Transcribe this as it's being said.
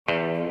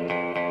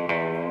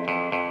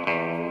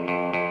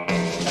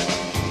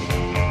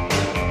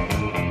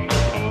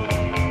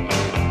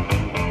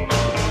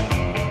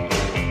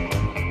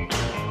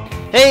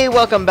Hey,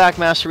 welcome back,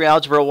 Mastery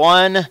Algebra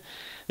 1.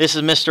 This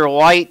is Mr.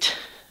 White.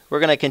 We're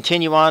going to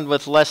continue on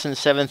with Lesson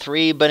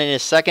 7.3, but in a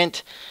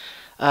second,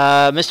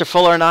 Mr.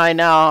 Fuller and I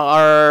now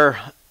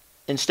are,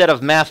 instead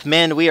of math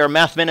men, we are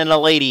math men and a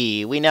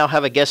lady. We now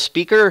have a guest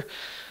speaker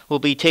who will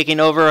be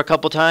taking over a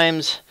couple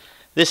times.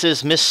 This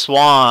is Miss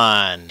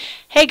Swan.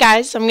 Hey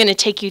guys, I'm going to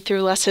take you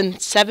through Lesson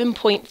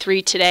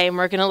 7.3 today, and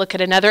we're going to look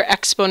at another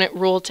exponent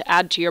rule to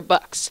add to your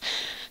books.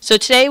 So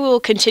today we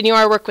will continue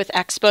our work with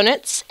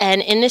exponents,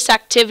 and in this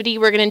activity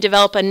we're going to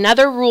develop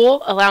another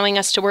rule allowing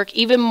us to work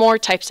even more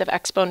types of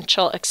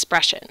exponential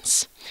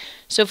expressions.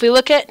 So if we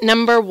look at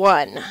number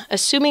 1,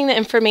 assuming the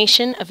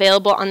information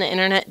available on the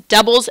internet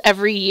doubles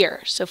every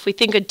year. So if we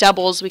think of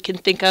doubles, we can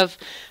think of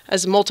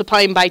as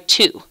multiplying by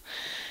 2.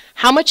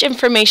 How much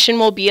information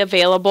will be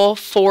available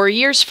 4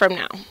 years from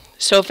now?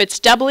 So if it's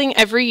doubling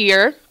every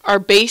year, our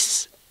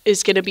base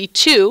is going to be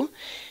 2,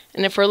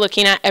 and if we're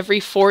looking at every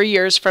 4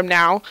 years from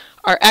now,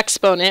 our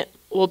exponent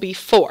will be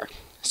 4.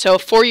 So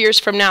 4 years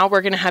from now,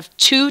 we're going to have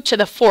 2 to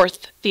the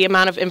 4th the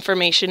amount of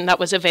information that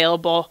was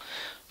available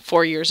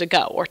 4 years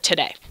ago or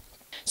today.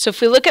 So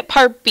if we look at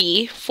part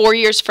B, 4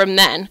 years from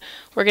then,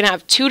 we're going to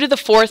have 2 to the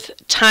 4th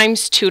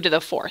times 2 to the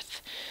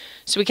 4th.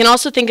 So we can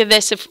also think of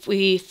this if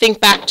we think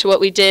back to what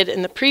we did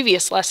in the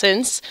previous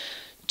lessons.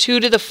 2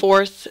 to the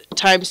 4th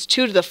times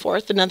 2 to the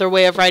 4th. Another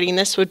way of writing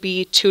this would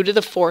be 2 to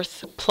the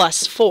 4th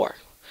plus 4.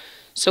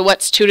 So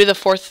what's 2 to the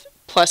 4th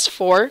plus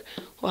 4?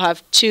 We'll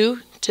have 2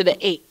 to the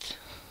 8th.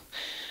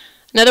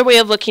 Another way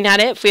of looking at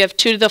it, if we have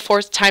 2 to the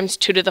 4th times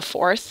 2 to the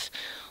 4th,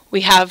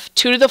 we have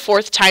 2 to the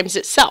 4th times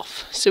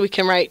itself. So we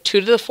can write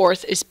 2 to the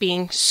 4th is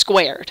being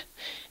squared.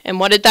 And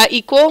what did that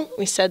equal?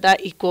 We said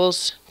that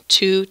equals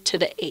 2 to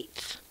the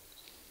 8th.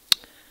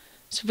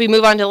 So if we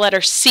move on to letter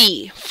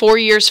C, 4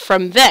 years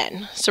from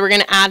then, so we're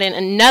going to add in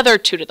another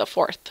 2 to the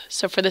 4th.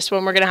 So for this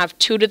one, we're going to have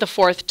 2 to the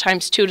 4th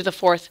times 2 to the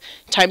 4th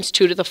times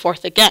 2 to the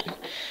 4th again.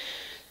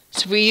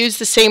 So if we use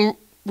the same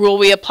rule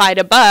we applied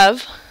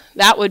above,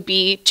 that would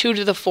be 2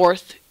 to the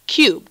 4th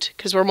cubed,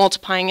 because we're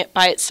multiplying it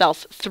by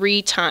itself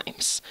 3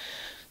 times.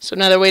 So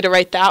another way to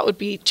write that would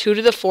be 2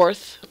 to the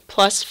 4th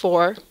plus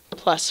 4,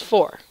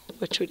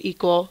 which would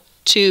equal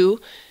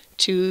 2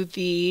 to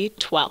the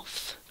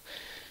 12th.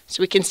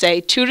 So we can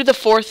say 2 to the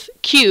 4th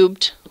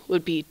cubed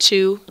would be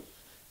 2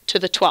 to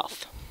the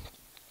 12th.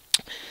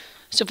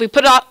 So if we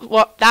put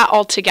that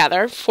all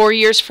together, 4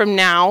 years from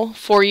now,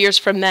 4 years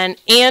from then,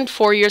 and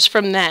 4 years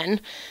from then,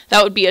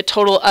 that would be a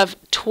total of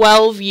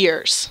 12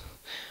 years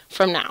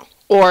from now,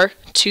 or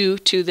 2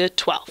 to the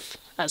 12th,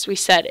 as we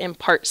said in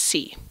part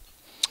C.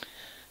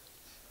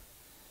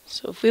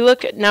 So if we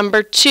look at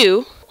number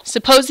 2,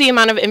 suppose the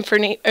amount of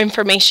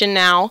information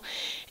now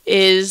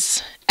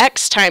is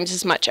x times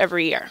as much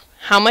every year.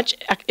 How much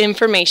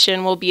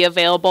information will be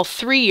available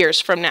 3 years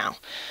from now?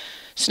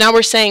 So now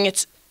we're saying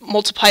it's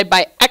multiplied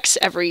by x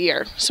every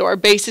year. So our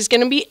base is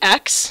going to be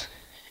x,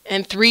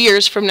 and 3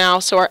 years from now,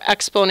 so our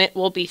exponent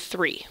will be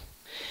 3.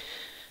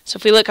 So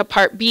if we look at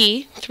part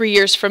B, 3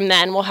 years from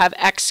then, we'll have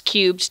x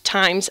cubed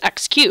times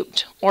x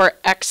cubed, or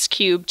x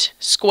cubed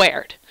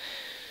squared.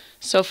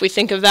 So if we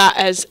think of that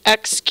as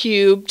x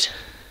cubed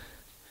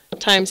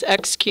times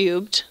x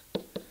cubed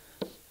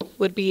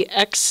would be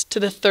x to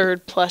the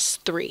 3rd plus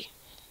 3.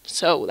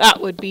 So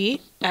that would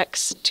be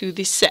x to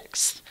the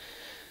 6th.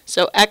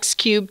 So x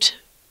cubed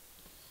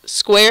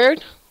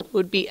squared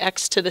would be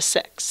x to the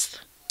 6th.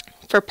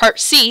 For part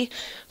C,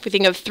 if we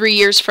think of 3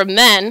 years from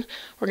then,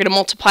 we're going to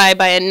multiply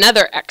by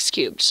another x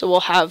cubed. So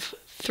we'll have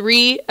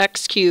 3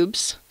 x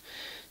cubes,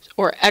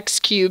 or x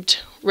cubed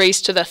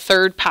raised to the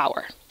 3rd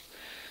power.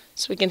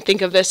 So we can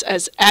think of this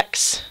as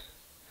x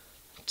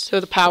to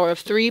the power of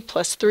 3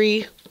 plus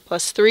 3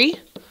 plus 3,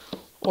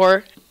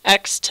 or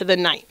x to the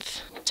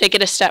 9th. Take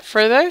it a step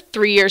further,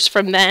 3 years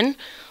from then,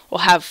 we'll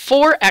have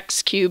 4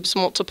 x cubes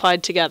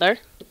multiplied together,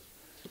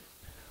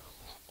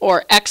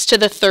 or x to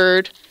the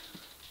 3rd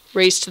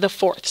raised to the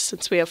 4th,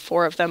 since we have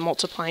 4 of them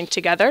multiplying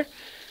together.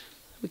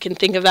 We can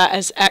think of that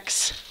as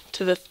x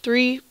to the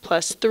 3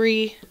 plus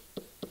 3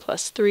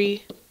 plus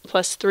 3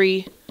 plus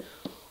 3,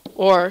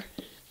 or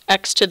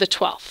x to the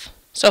 12th.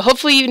 So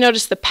hopefully you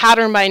noticed the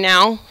pattern by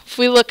now. If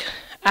we look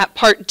at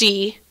part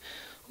D,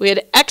 we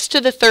had x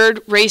to the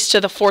 3rd raised to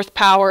the 4th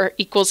power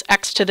equals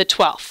x to the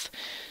 12th.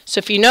 So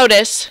if you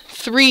notice,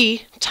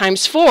 3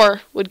 times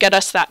 4 would get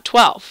us that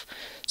 12.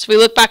 So if we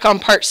look back on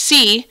part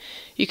C,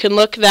 you can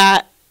look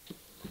that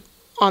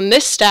on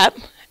this step,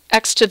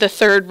 x to the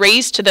 3rd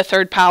raised to the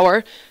 3rd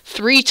power,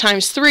 3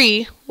 times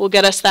 3 will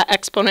get us that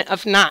exponent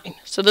of 9.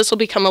 So this will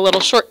become a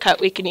little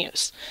shortcut we can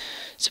use.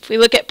 So if we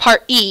look at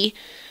part E,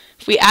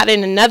 if we add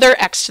in another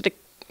x to the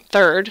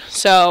 3rd,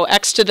 so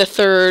x to the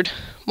 3rd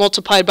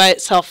multiplied by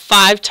itself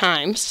 5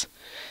 times.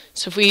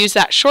 So if we use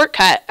that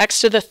shortcut,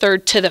 x to the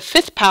 3rd to the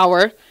 5th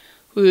power,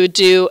 we would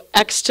do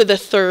x to the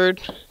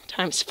 3rd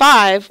times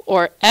 5,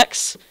 or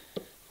x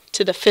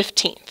to the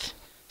 15th.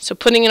 So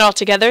putting it all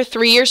together,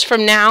 3 years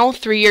from now,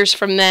 3 years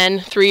from then,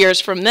 3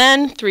 years from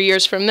then, 3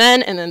 years from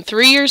then, and then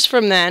 3 years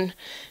from then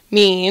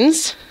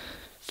means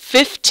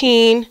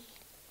 15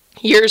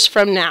 years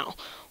from now,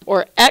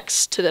 or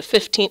x to the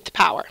 15th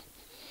power.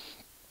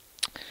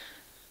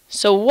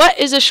 So what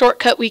is a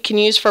shortcut we can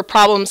use for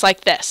problems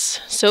like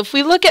this? So if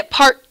we look at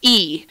part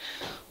E,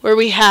 where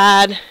we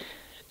had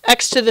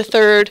x to the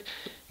third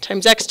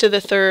times x to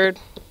the third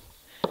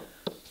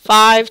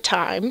 5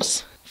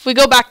 times. If we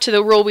go back to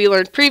the rule we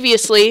learned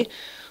previously,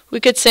 we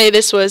could say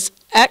this was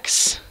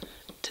x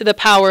to the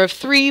power of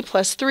 3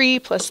 plus 3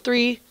 plus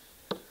 3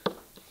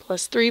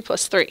 plus 3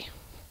 plus 3,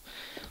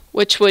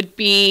 which would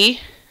be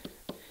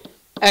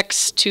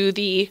x to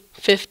the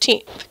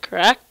 15th,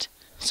 correct?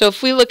 So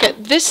if we look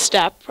at this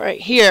step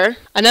right here,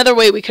 another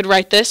way we could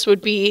write this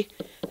would be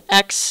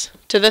x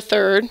to the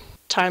third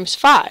times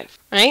 5,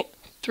 right?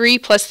 3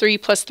 plus 3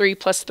 plus 3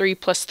 plus 3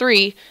 plus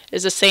 3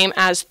 is the same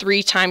as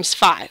 3 times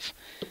 5.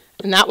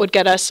 And that would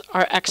get us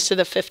our x to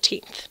the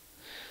 15th.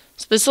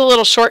 So this is a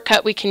little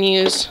shortcut we can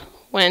use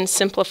when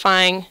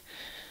simplifying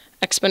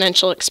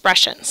exponential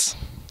expressions.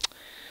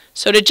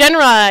 So to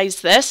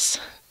generalize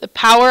this, the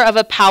power of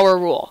a power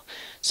rule.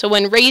 So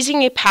when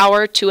raising a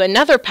power to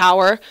another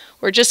power,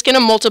 we're just going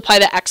to multiply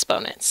the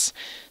exponents.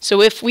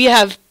 So if we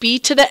have b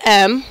to the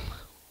m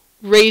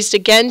raised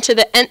again to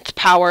the nth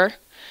power,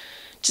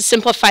 to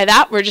simplify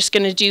that, we're just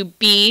going to do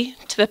b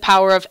to the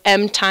power of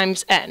m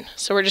times n.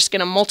 So we're just going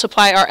to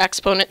multiply our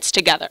exponents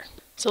together.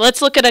 So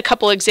let's look at a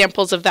couple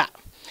examples of that.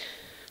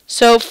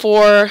 So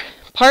for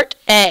part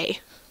A,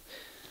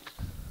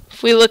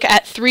 if we look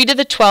at 3 to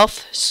the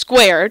 12th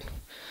squared,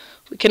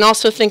 we can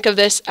also think of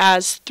this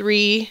as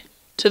 3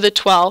 to the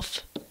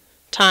 12th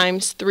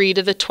times 3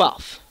 to the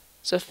 12th.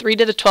 So 3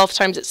 to the 12th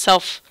times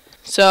itself.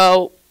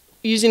 So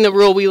using the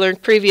rule we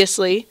learned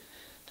previously,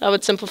 that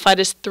would simplify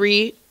as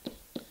 3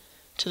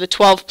 to the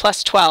 12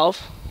 plus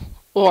 12,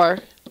 or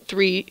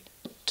 3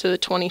 to the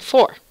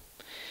 24.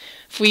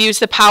 If we use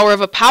the power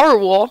of a power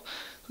rule,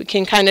 we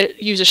can kind of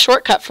use a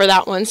shortcut for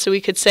that one. So we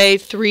could say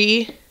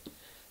 3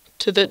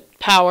 to the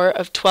power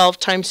of 12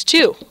 times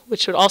 2,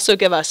 which would also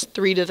give us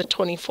 3 to the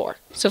 24.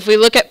 So if we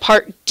look at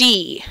part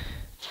D,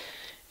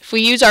 if we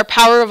use our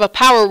power of a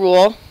power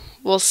rule,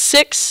 well,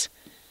 6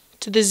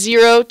 to the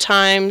 0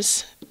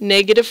 times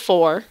negative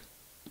 4.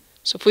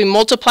 So if we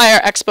multiply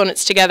our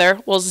exponents together,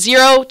 well,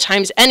 0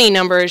 times any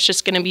number is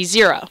just going to be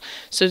 0.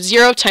 So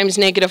 0 times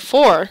negative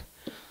 4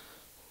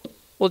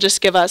 will just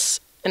give us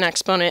an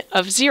exponent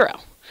of 0.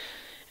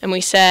 And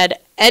we said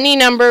any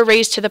number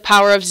raised to the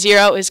power of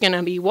 0 is going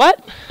to be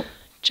what?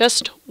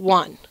 Just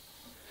 1.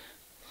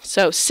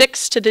 So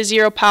 6 to the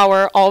 0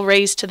 power, all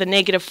raised to the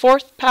negative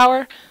 4th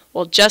power,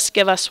 will just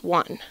give us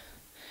 1.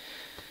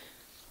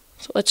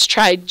 So let's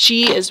try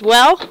G as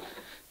well.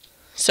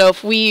 So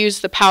if we use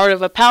the power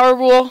of a power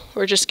rule,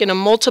 we're just going to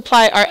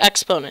multiply our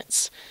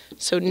exponents.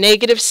 So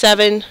negative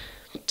 7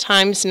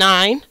 times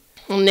 9.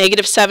 Well,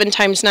 negative 7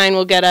 times 9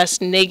 will get us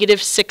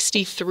negative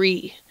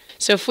 63.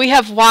 So if we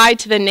have y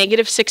to the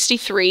negative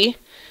 63,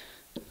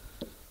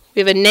 we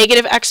have a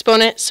negative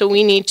exponent, so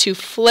we need to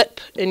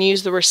flip and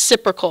use the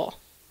reciprocal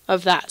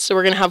of that. So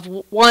we're going to have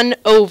 1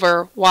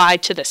 over y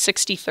to the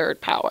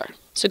 63rd power.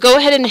 So go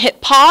ahead and hit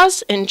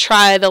pause and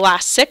try the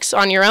last 6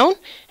 on your own,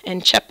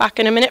 and check back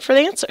in a minute for the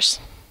answers.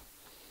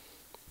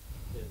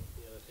 The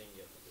other thing,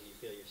 you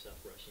feel yourself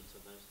rushing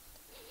sometimes.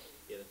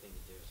 The other thing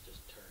to do is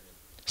just turn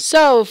it.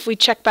 So if we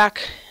check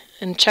back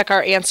and check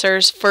our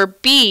answers, for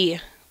B,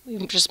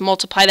 we just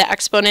multiply the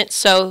exponent.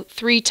 So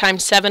 3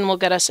 times 7 will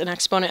get us an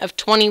exponent of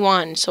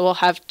 21. So we'll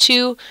have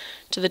 2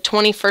 to the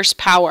 21st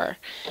power.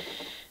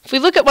 If we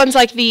look at ones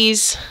like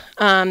these,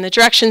 the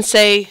directions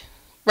say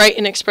write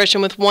an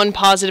expression with one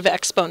positive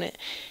exponent.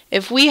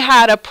 If we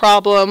had a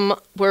problem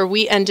where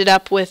we ended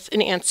up with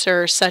an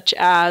answer such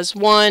as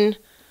 1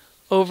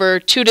 over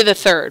 2 to the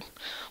third,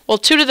 well,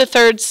 2 to the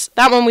thirds,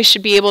 that one we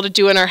should be able to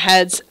do in our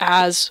heads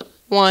as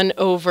 1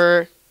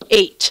 over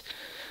 8.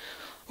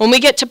 When we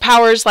get to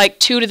powers like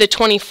 2 to the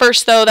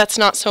 21st, though, that's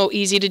not so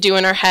easy to do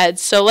in our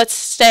heads. So let's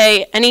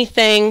say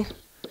anything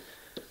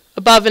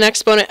above an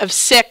exponent of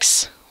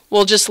 6,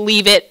 we'll just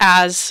leave it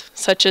as,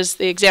 such as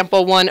the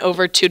example 1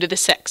 over 2 to the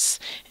 6.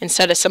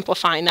 Instead of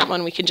simplifying that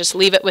one, we can just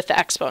leave it with the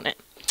exponent.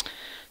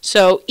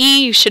 So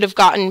E, you should have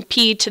gotten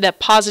p to the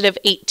positive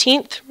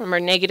 18th. Remember,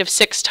 negative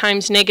 6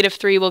 times negative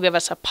 3 will give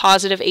us a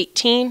positive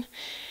 18.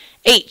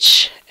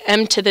 H,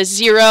 m to the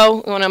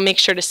 0, we want to make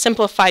sure to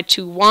simplify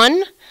to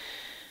 1.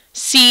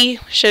 C,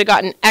 should have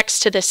gotten x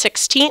to the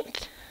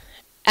 16th.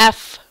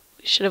 F,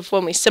 we should have,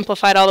 when we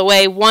simplified all the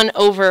way, 1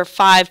 over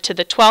 5 to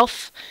the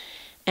 12th.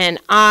 And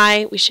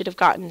I, we should have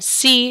gotten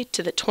c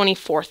to the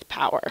 24th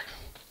power.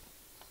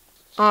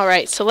 All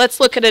right, so let's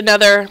look at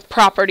another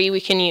property we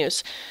can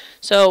use.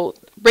 So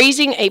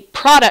raising a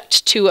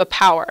product to a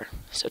power.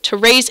 So to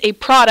raise a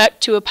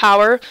product to a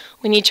power,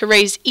 we need to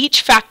raise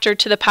each factor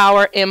to the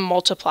power and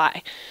multiply.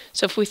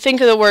 So if we think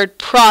of the word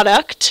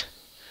product,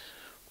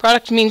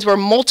 product means we're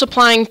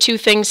multiplying two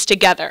things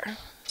together.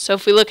 So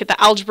if we look at the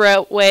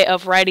algebra way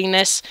of writing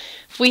this,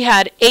 if we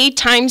had a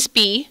times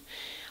b,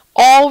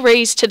 all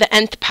raised to the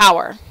nth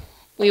power,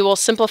 we will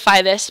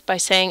simplify this by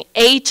saying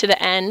a to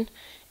the n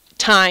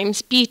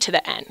times b to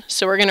the n.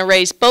 So we're going to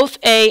raise both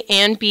a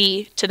and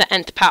b to the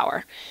nth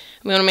power.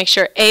 We want to make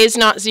sure a is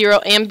not 0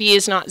 and b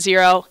is not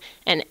 0,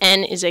 and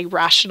n is a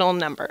rational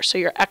number. So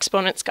your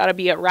exponent's got to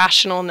be a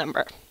rational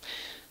number.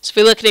 So if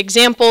we look at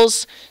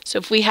examples, so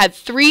if we had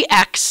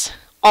 3x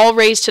all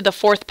raised to the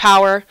 4th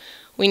power,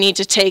 we need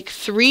to take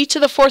 3 to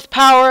the 4th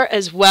power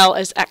as well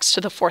as x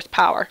to the 4th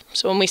power.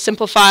 So when we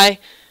simplify,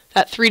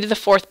 that 3 to the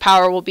 4th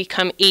power will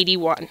become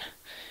 81.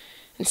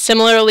 And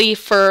similarly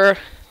for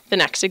the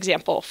next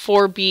example,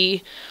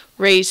 4b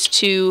raised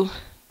to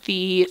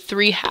the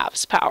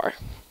 3/2 power.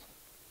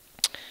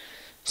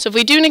 So if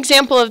we do an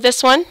example of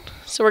this one,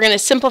 so we're going to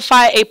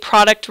simplify a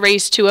product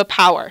raised to a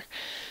power.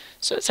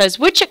 So it says,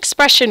 which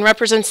expression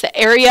represents the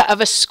area of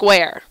a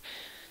square?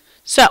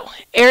 So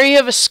area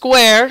of a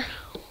square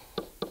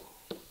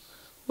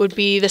would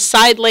be the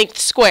side length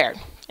squared,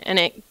 and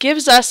it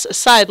gives us a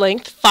side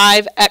length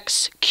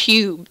 5x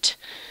cubed.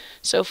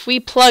 So if we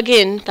plug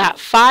in that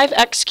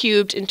 5x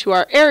cubed into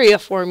our area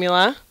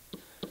formula,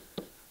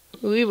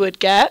 we would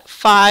get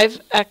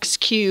 5x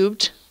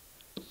cubed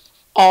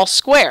all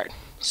squared.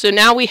 So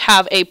now we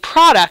have a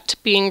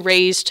product being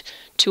raised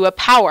to a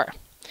power.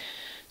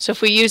 So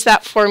if we use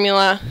that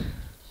formula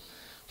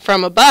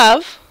from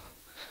above,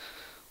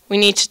 we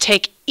need to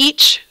take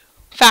each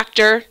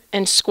factor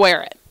and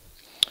square it.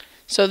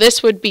 So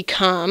this would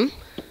become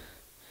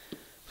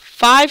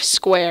 5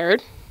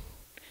 squared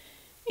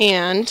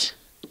and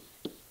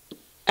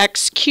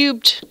x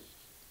cubed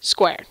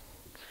squared.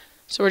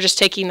 So we're just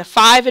taking the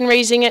 5 and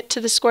raising it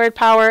to the squared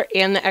power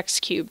and the x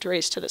cubed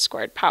raised to the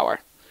squared power.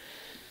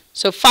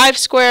 So 5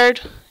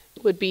 squared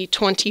would be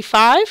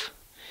 25.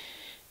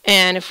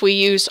 And if we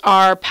use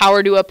our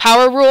power to a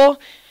power rule,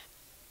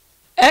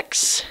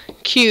 x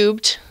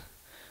cubed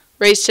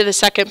raised to the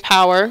 2nd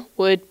power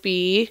would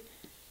be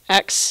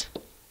x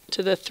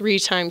to the 3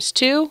 times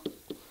 2,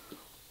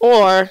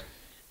 or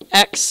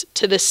x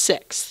to the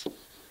 6th.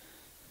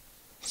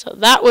 So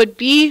that would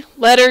be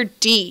letter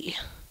D.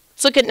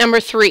 Let's look at number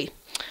 3.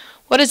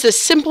 What is the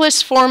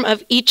simplest form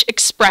of each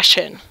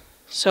expression?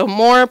 So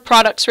more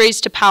products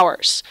raised to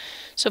powers.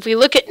 So if we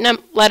look at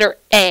letter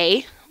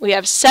A, we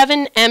have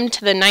 7m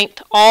to the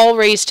 9th all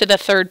raised to the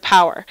 3rd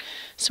power.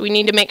 So we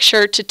need to make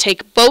sure to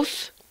take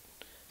both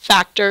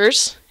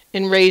factors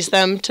and raise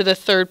them to the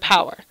 3rd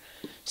power.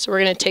 So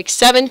we're going to take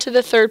 7 to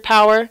the 3rd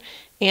power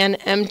and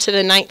m to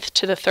the 9th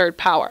to the 3rd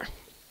power.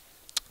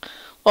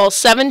 Well,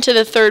 7 to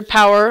the 3rd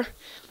power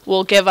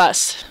will give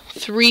us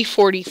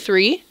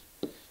 343.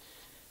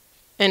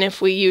 And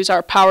if we use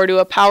our power to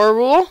a power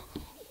rule,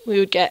 we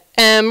would get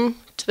m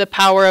to the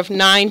power of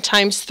 9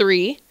 times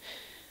 3.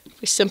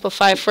 If we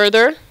simplify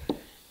further,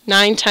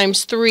 9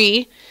 times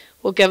 3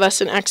 will give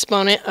us an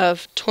exponent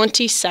of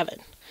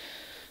 27.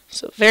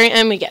 So at the very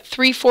end we get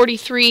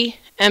 343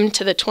 m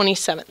to the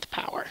 27th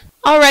power.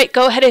 All right,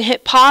 go ahead and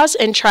hit pause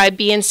and try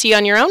B and C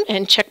on your own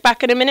and check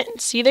back in a minute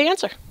and see the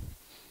answer.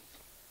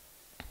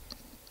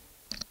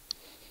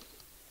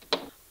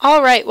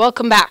 All right,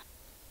 welcome back.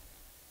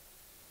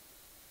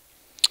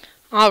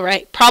 All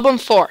right, problem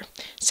 4,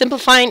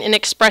 simplifying an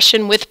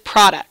expression with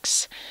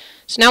products.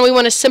 So now we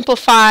want to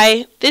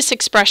simplify this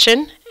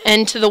expression,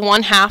 n to the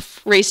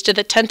 1/2 raised to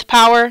the 10th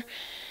power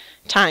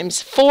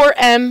times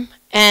 4m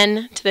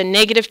n to the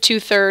negative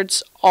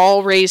 2/3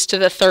 all raised to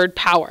the 3rd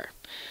power.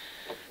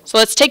 So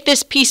let's take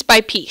this piece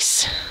by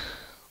piece.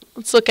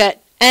 Let's look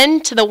at n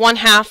to the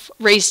 1/2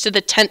 raised to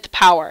the 10th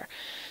power.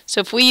 So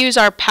if we use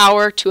our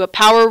power to a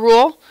power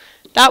rule,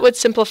 that would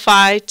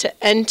simplify to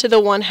n to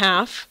the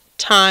 1/2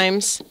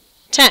 times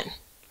 10.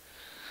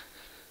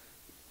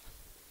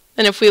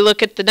 And if we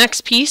look at the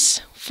next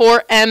piece,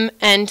 4m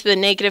n to the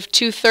negative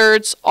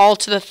 2/3 all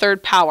to the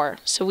 3rd power.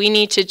 So we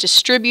need to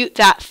distribute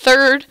that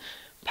 3rd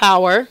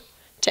power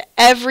to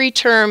every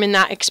term in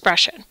that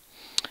expression.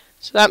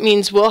 So that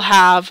means we'll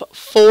have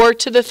 4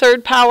 to the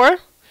 3rd power,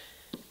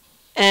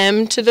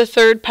 m to the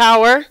 3rd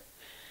power,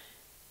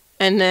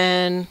 and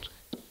then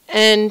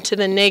n to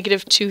the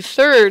negative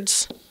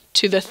 2/3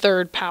 to the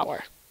 3rd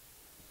power.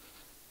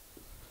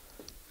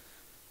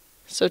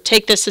 So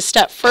take this a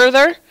step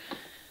further.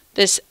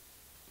 This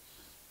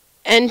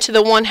n to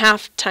the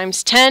 1/2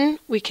 times 10,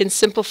 we can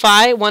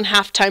simplify.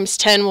 1/2 times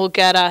 10 will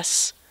get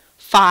us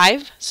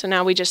 5. So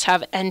now we just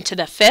have n to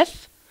the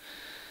 5th.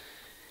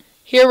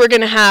 Here we're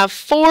going to have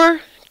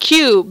 4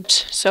 cubed.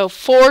 So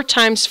 4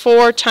 times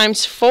 4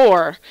 times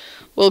 4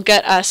 will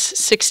get us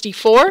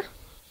 64.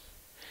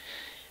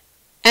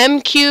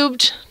 M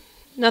cubed,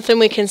 nothing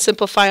we can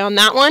simplify on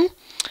that one.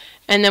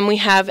 And then we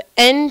have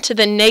n to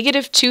the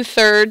negative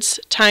 2/3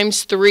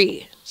 times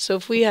 3. So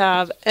if we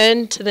have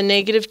n to the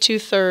negative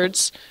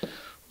 2/3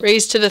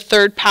 raised to the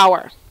 3rd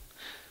power,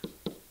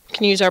 we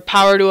can use our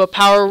power to a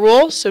power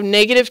rule. So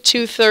negative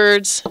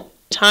 2/3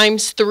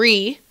 times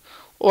 3,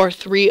 or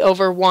 3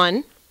 over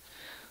 1,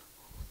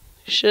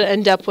 should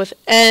end up with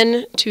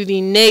n to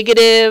the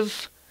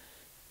negative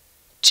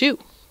 2.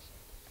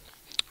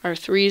 Our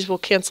 3's will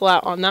cancel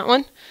out on that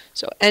one.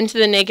 So n to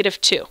the negative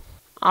 2.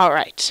 All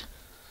right.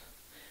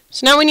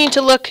 So now we need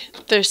to look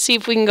to see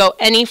if we can go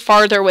any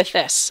farther with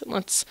this.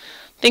 Let's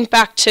think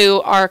back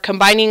to our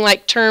combining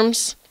like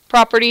terms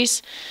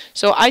properties.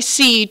 So I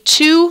see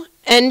 2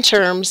 n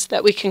terms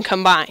that we can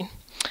combine.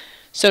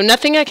 So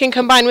nothing I can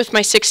combine with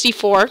my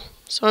 64,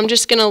 so I'm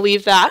just going to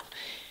leave that.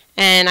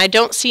 And I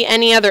don't see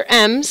any other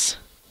m's,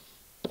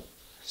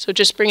 so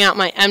just bring out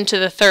my m to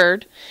the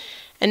third.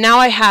 And now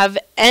I have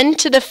n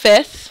to the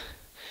fifth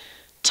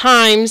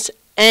times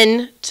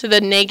n to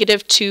the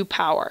negative 2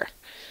 power.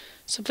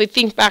 So if we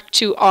think back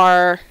to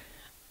our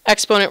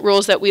exponent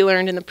rules that we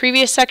learned in the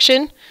previous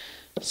section,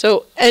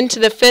 so n to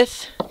the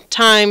fifth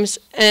times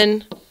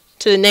n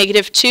to the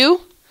negative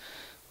 2,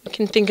 we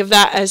can think of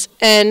that as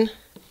n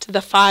to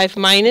the 5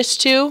 minus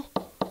 2,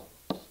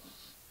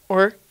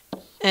 or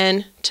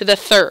n to the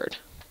third.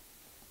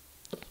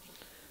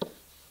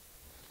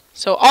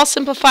 So all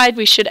simplified,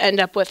 we should end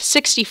up with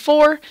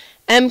 64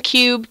 m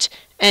cubed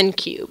n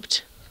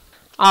cubed.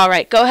 All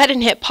right, go ahead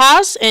and hit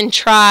pause and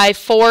try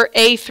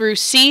 4a through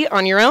c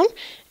on your own,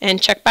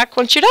 and check back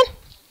once you're done.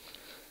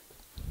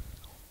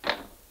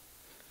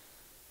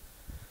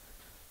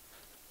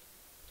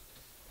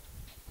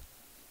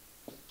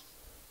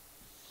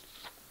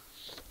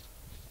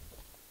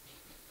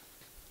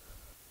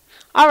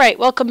 All right,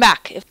 welcome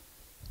back.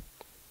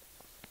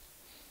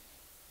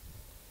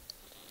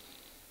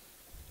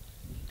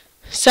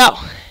 So,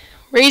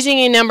 raising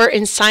a number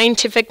in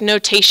scientific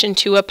notation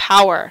to a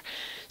power.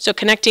 So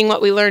connecting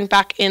what we learned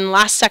back in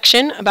last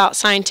section about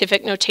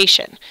scientific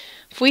notation.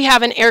 If we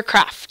have an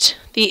aircraft,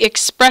 the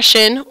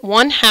expression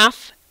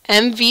 1/2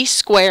 mv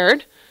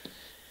squared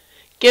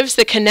gives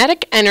the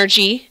kinetic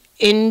energy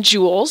in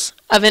joules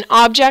of an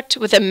object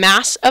with a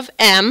mass of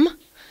m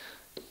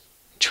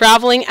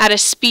traveling at a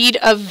speed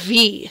of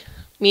v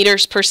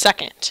meters per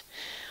second.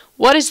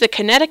 What is the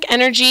kinetic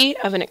energy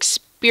of an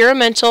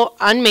experimental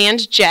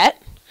unmanned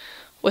jet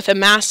with a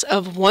mass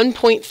of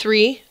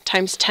 1.3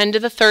 times 10 to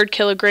the third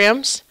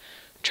kilograms,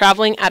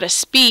 traveling at a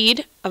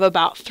speed of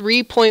about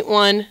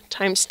 3.1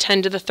 times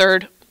 10 to the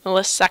third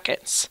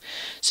milliseconds?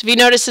 So if you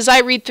notice, as I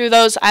read through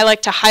those, I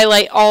like to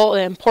highlight all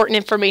the important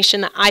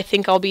information that I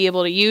think I'll be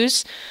able to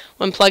use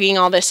when plugging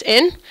all this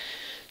in.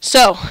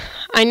 So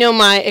I know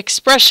my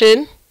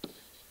expression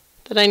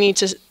that I need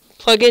to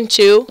plug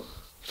into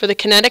for the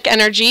kinetic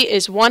energy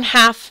is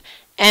 1/2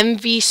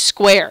 mv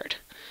squared,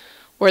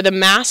 where the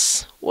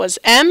mass was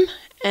m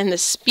and the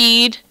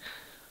speed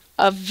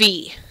of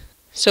v.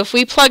 So if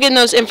we plug in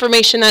those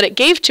information that it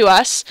gave to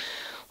us,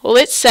 well,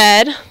 it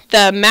said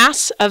the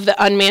mass of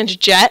the unmanned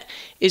jet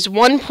is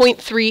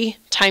 1.3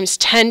 times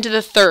 10 to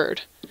the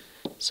third.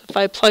 So if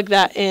I plug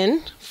that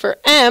in for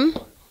m,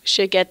 we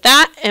should get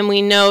that, and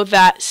we know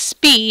that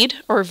speed,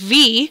 or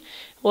v,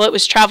 well, it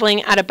was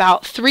traveling at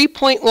about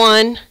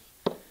 3.1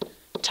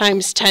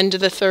 times 10 to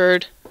the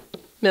third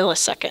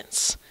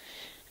milliseconds.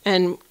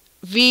 And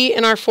v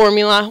in our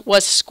formula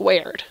was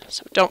squared,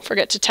 so don't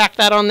forget to tack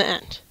that on the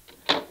end.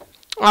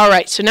 All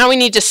right, so now we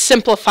need to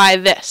simplify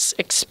this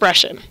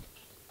expression.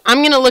 I'm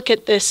going to look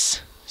at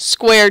this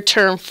squared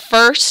term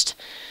first.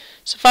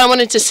 So if I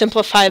wanted to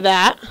simplify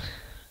that,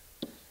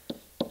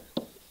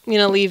 I'm going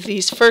to leave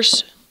these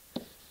first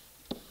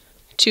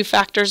two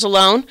factors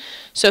alone.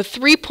 So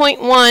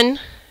 3.1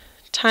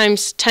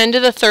 times 10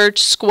 to the third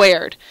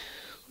squared.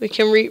 We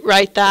can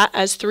rewrite that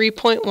as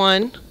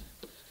 3.1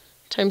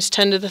 times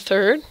 10 to the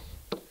third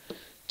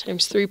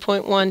times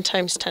 3.1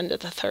 times 10 to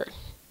the third.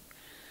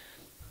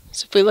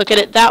 So if we look at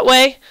it that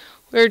way,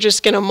 we're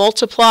just going to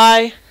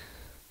multiply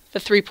the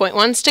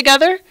 3.1s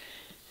together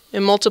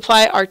and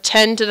multiply our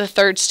 10 to the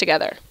thirds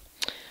together.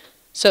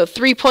 So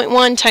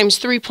 3.1 times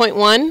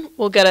 3.1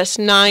 will get us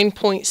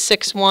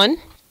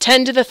 9.61.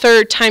 10 to the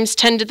third times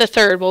 10 to the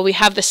third, well, we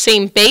have the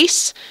same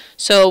base,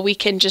 so we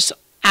can just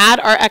add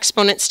our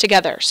exponents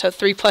together. So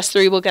 3 plus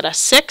 3 will get us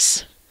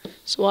 6,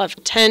 so we'll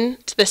have 10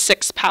 to the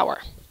 6th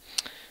power.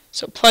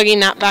 So plugging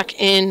that back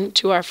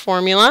into our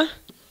formula,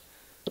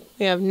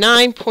 we have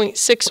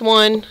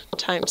 9.61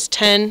 times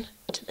 10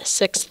 to the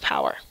 6th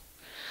power.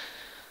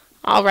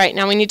 All right,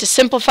 now we need to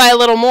simplify a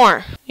little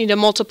more. We need to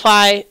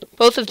multiply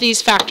both of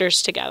these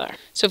factors together.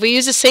 So if we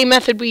use the same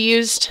method we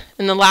used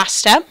in the last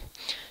step,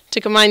 to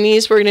combine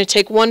these, we're going to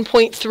take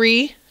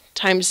 1.3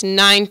 times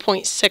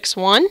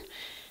 9.61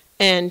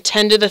 and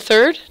 10 to the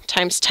third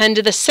times 10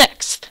 to the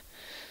 6th.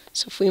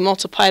 So if we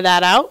multiply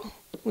that out,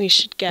 we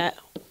should get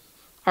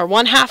our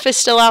 1/2 is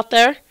still out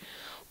there.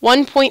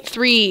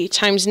 1.3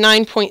 times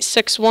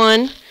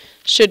 9.61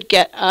 should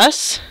get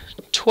us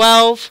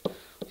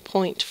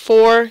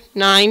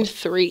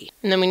 12.493.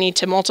 And then we need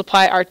to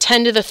multiply our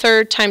 10 to the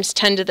third times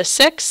 10 to the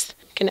 6th.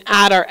 We can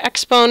add our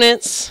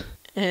exponents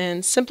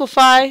and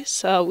simplify,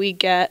 so we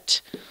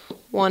get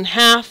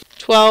 1/2,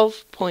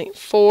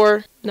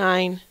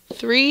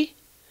 12.493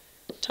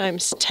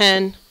 times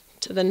 10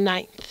 to the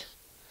 9th,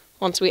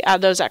 once we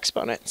add those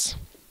exponents.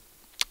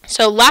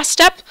 So last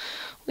step,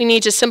 we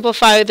need to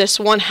simplify this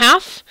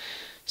 1/2.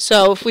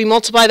 So if we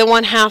multiply the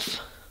 1/2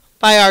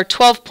 by our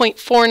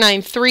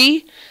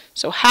 12.493,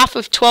 so half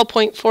of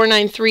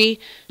 12.493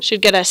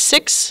 should get us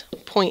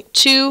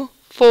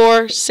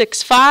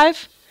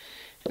 6.2465.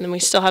 And then we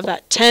still have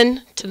that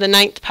 10 to the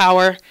 9th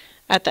power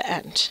at the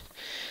end.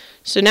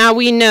 So now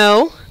we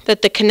know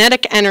that the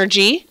kinetic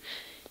energy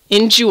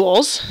in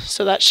joules,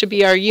 so that should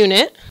be our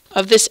unit,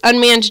 of this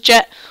unmanned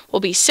jet will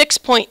be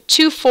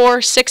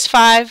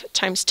 6.2465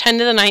 times 10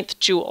 to the 9th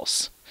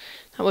joules.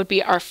 That would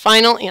be our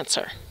final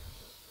answer.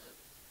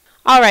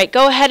 All right,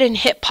 go ahead and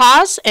hit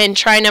pause and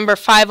try number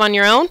 5 on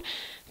your own.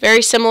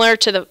 Very similar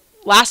to the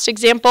last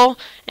example,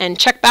 and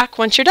check back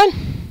once you're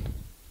done.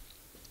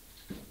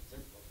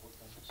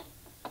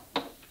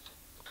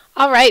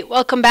 All right,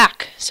 welcome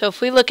back. So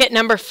if we look at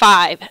number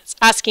 5, it's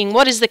asking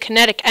what is the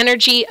kinetic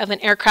energy of an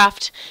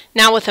aircraft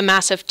now with a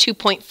mass of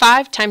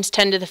 2.5 times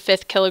 10 to the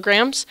 5th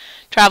kilograms,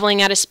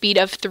 traveling at a speed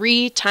of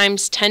 3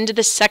 times 10 to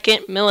the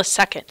 2nd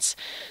milliseconds.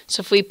 So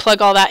if we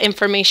plug all that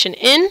information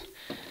in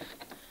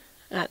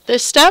at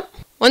this step,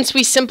 once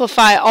we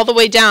simplify all the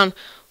way down,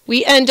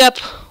 we end up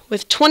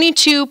with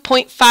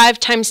 22.5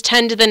 times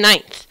 10 to the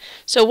 9th.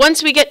 So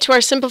once we get to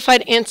our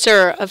simplified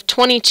answer of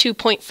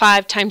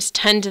 22.5 times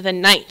 10 to the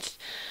 9th,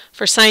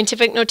 for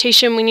scientific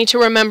notation, we need to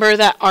remember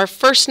that our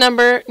first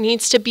number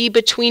needs to be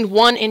between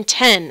 1 and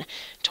 10.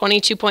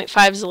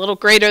 22.5 is a little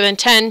greater than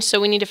 10, so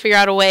we need to figure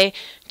out a way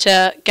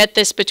to get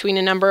this between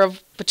a number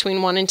of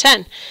between 1 and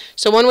 10.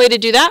 So one way to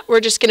do that,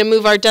 we're just going to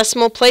move our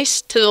decimal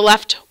place to the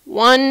left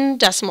 1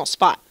 decimal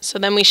spot. So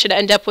then we should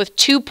end up with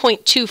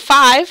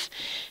 2.25.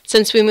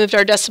 Since we moved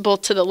our decimal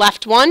to the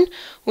left 1,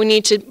 we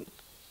need to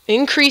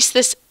increase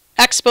this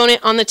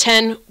exponent on the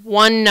 10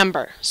 one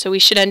number. So we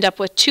should end up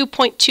with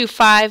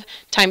 2.25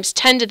 times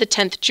 10 to the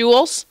 10th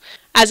joules.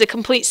 As a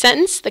complete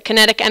sentence, the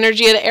kinetic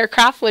energy of the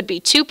aircraft would be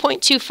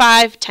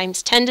 2.25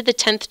 times 10 to the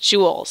 10th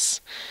joules.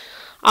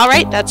 All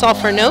right, that's all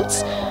for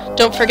notes.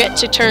 Don't forget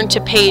to turn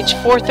to page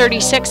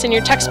 436 in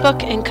your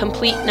textbook and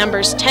complete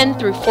numbers 10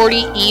 through 40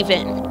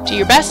 even. Do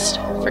your best,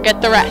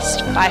 forget the rest.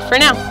 Bye for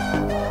now.